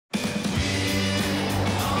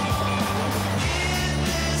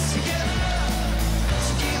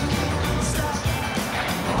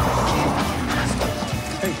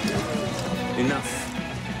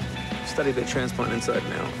study their transplant inside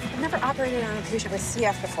and out. I've never operated on a patient with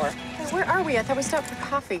CF before. Hey, where are we? I thought we stopped for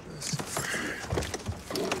coffee.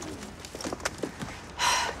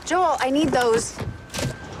 Joel, I need those.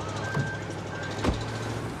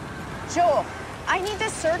 Joel, I need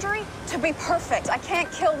this surgery to be perfect. I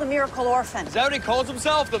can't kill the miracle orphan. Is that what he calls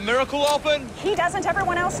himself, the miracle orphan? He doesn't,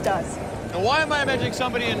 everyone else does. And why am I imagining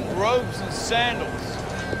somebody in robes and sandals?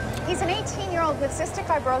 He's an 18-year-old with cystic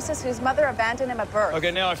fibrosis whose mother abandoned him at birth.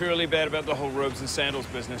 Okay, now I feel really bad about the whole robes and sandals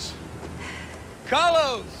business.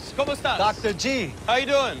 Carlos, ¿cómo estás? Dr. G. How you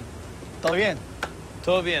doing? ¿Todo bien?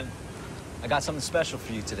 Todo bien. I got something special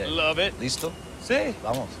for you today. Love it. ¿Listo? Sí.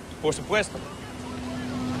 Vamos. Por supuesto.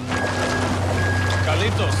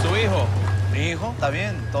 Carlitos, su hijo. Mi hijo, está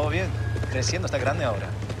bien, todo bien. Creciendo, está grande ahora.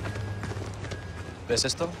 ¿Ves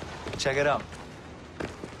esto? Check it out.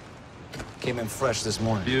 Came in fresh this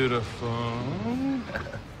morning. Beautiful.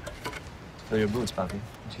 Fill your boots, papi.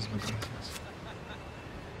 Jeez, my goodness.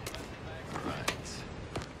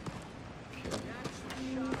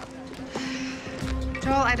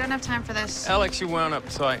 Joel, I don't have time for this. Alex, you wound up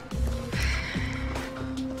tight.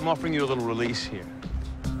 I'm offering you a little release here.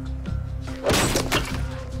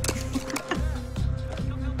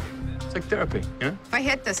 It's like therapy, yeah? If I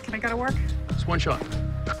hit this, can I go to work? It's one shot.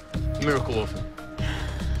 Miracle orphan.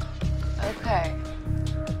 Okay.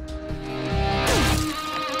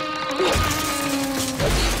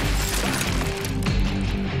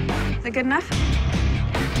 Is it good enough?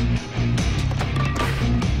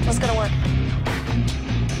 Let's go to work.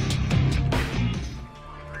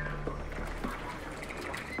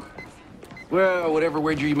 Well, whatever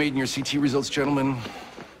wager you made in your CT results, gentlemen,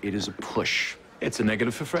 it is a push. It's a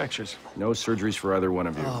negative for fractures. No surgeries for either one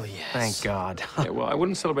of you. Oh, yes. Thank God. Yeah, well, I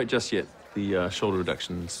wouldn't celebrate just yet. The shoulder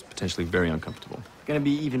reduction is potentially very uncomfortable. Gonna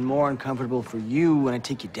be even more uncomfortable for you when I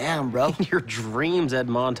take you down, bro. Your dreams, Ed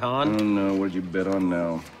Monton. Oh, no, what did you bet on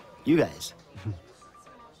now? You guys.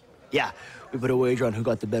 Yeah, we put a wager on who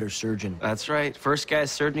got the better surgeon. That's right. First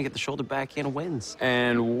guy's surgeon to get the shoulder back in wins.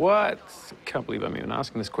 And what, can't believe I'm even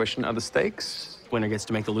asking this question, are the stakes? Winner gets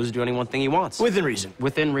to make the loser do any one thing he wants. Within reason.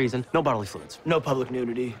 Within reason. No bodily fluids. No public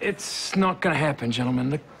nudity. It's not gonna happen,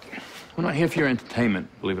 gentlemen. Look, we're not here for your entertainment,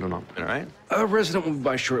 believe it or not, all right? A resident will be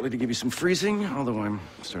by shortly to give you some freezing, although I'm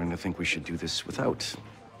starting to think we should do this without.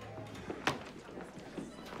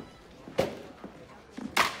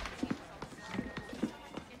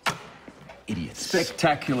 Idiots.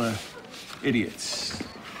 Spectacular idiots.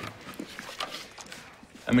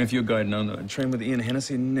 I mean, if you're a guy known that trained with Ian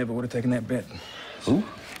Hennessy, never would have taken that bet. Who?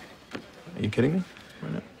 Are you kidding me?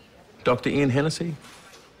 Right now. Dr. Ian Hennessy.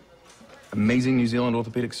 Amazing New Zealand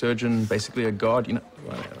orthopedic surgeon, basically a god, you know.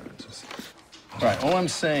 Right, all I'm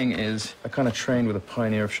saying is I kind of trained with a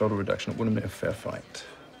pioneer of shoulder reduction. It wouldn't be a fair fight.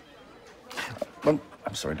 I'm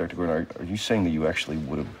sorry, Dr. Goran, are you saying that you actually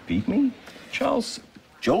would have beat me? Charles,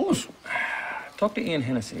 Joel's? Dr. Ian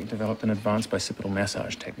Hennessy developed an advanced bicipital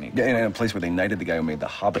massage technique. Yeah, in a place where they knighted the guy who made The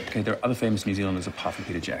Hobbit. Okay, there are other famous New Zealanders apart from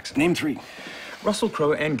Peter Jackson. Name three. Russell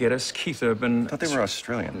Crowe, Ann Geddes, Keith Urban. I thought they were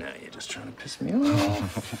Australian. Nah, you're just trying to piss me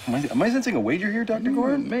off. Am I sensing a wager here, Dr.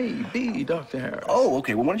 Goran? Maybe, Dr. Harris. Oh,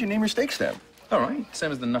 okay. Well, why don't you name your stakes then? All right,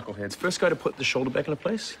 same as the knuckleheads. First guy to put the shoulder back into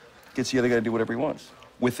place. Gets the other guy to do whatever he wants.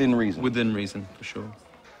 Within reason. Within reason, for sure.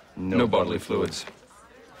 No bodily fluids.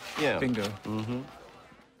 Yeah. Bingo. Mm-hmm.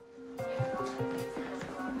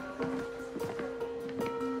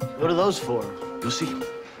 What are those for? You'll see.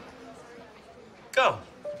 Go.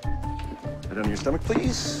 Head on your stomach,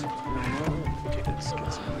 please. Okay, let's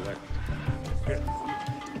get some of that. Here.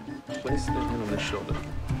 Place the hand on the shoulder.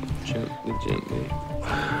 Gently, gently.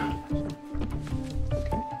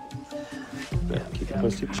 Okay. Yeah, keep it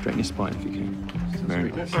close to you. Straighten your spine if you can.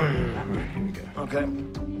 Very nice. All right, here we go. Okay. Okay.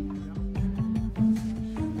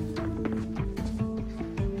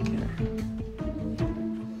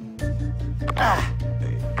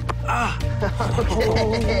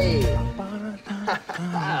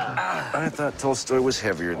 I thought Tolstoy was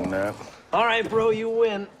heavier than that. All right, bro, you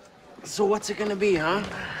win. So what's it gonna be, huh?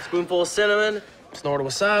 Spoonful of cinnamon, snort of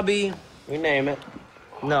wasabi, you name it.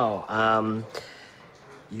 No,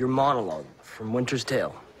 your monologue from Winter's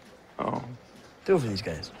Tale. Oh. Do it for these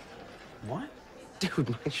guys. What? Dude,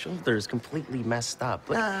 my shoulder is completely messed up.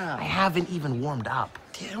 Like, No. I haven't even warmed up.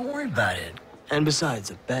 Yeah, don't worry about it. And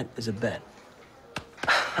besides, a bet is a bet.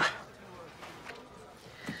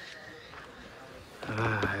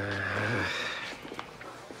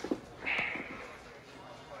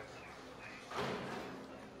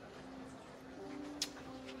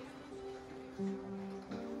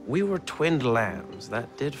 We were twinned lambs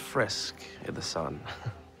that did frisk in the sun.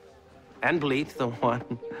 And bleat the one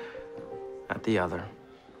at the other.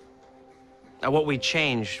 Now, what we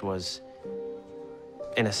changed was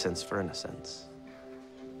innocence for innocence.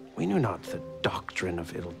 We knew not the doctrine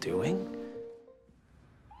of ill-doing.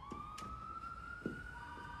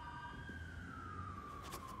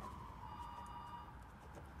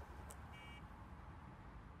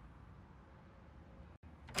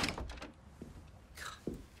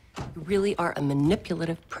 You really are a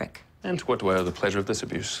manipulative prick. And to what do I owe the pleasure of this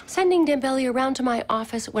abuse? Sending Dembele around to my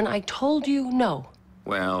office when I told you no.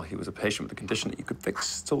 Well, he was a patient with a condition that you could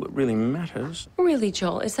fix. It's all that really matters. Really,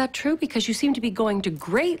 Joel, is that true? Because you seem to be going to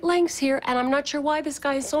great lengths here, and I'm not sure why this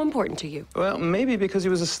guy is so important to you. Well, maybe because he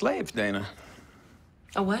was a slave, Dana.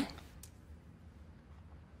 A what?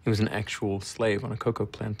 He was an actual slave on a cocoa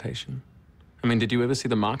plantation. I mean, did you ever see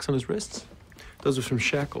the marks on his wrists? Those are from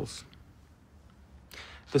shackles.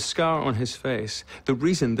 The scar on his face, the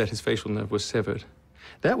reason that his facial nerve was severed,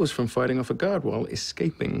 that was from fighting off a guard while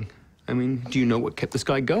escaping. I mean, do you know what kept this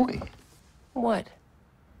guy going? What?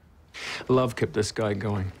 Love kept this guy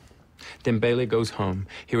going. Dembele goes home.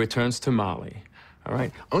 He returns to Mali, all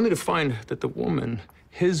right? Only to find that the woman,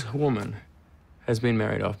 his woman, has been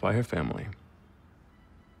married off by her family.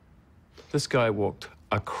 This guy walked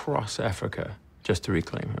across Africa just to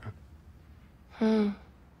reclaim her.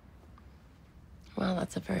 Well,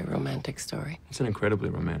 that's a very romantic story. It's an incredibly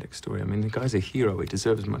romantic story. I mean, the guy's a hero. He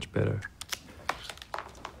deserves much better.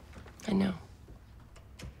 I know.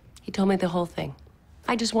 He told me the whole thing.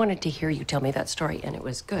 I just wanted to hear you tell me that story, and it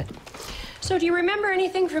was good. So, do you remember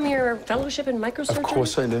anything from your fellowship in microsurgery? Of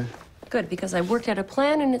course I do. Good, because I worked out a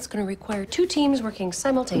plan, and it's going to require 2 teams working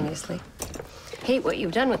simultaneously. Hate what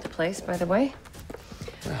you've done with the place, by the way.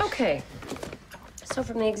 Okay. So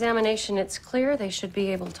from the examination, it's clear they should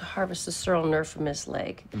be able to harvest the sural nerve from his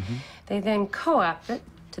leg. They then co-opt it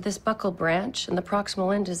to this buccal branch, and the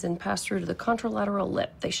proximal end is then passed through to the contralateral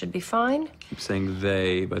lip. They should be fine. Keep saying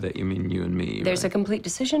they, by that you mean you and me, There's a complete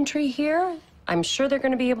decision tree here. I'm sure they're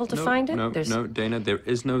going to be able to find it. No, Dana, there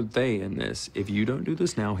is no they in this. If you don't do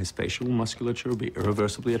this now, his facial musculature will be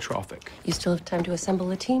irreversibly atrophic. You still have time to assemble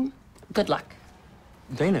a team? Good luck.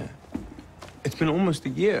 Dana, it's been almost a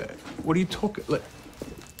year. What are you talking? Look,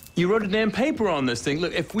 you wrote a damn paper on this thing.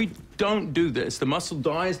 Look, if we don't do this, the muscle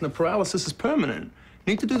dies and the paralysis is permanent.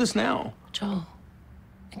 You need to do this now. Joel,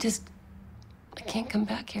 I can't come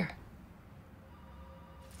back here.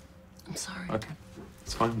 I'm sorry. Okay,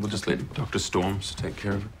 it's fine. We'll just let Dr. Storms take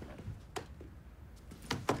care of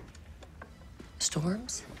it.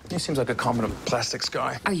 Storms? He seems like a competent plastics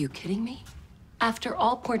guy. Are you kidding me? After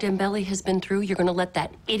all poor Dembele has been through, you're gonna let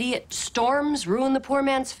that idiot Storms ruin the poor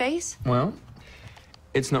man's face? Well,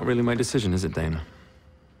 it's not really my decision, is it, Dana?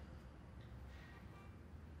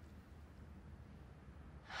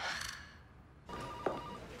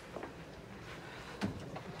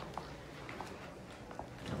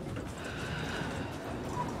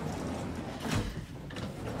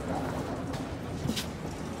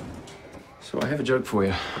 So I have a joke for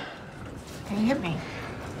you. Can you hit me?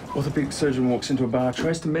 Orthopedic surgeon walks into a bar,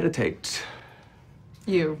 tries to meditate.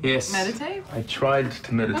 You? Yes. Meditate? I tried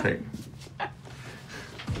to meditate.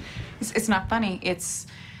 It's not funny. It's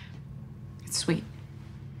sweet.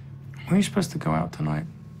 Were you supposed to go out tonight?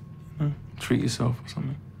 Treat yourself or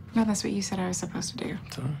something? No, that's what you said I was supposed to do.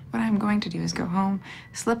 So, What I'm going to do is go home,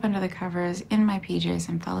 slip under the covers, in my PJs,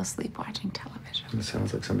 and fall asleep watching television. it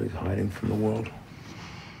sounds like somebody's hiding from the world.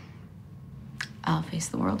 I'll face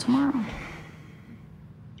the world tomorrow.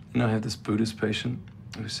 You know, I have this Buddhist patient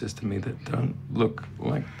who says to me that don't look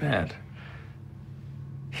like that.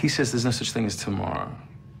 He says there's no such thing as tomorrow.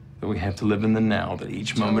 That we have to live in the now, that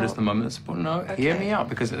each moment is the moment that's important. No, hear me out,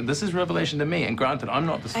 because this is revelation to me. And granted, I'm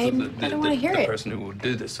not the person who will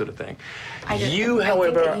do this sort of thing. You,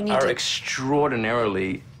 however, are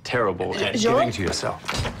extraordinarily terrible at giving to yourself.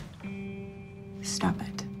 Stop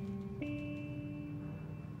it.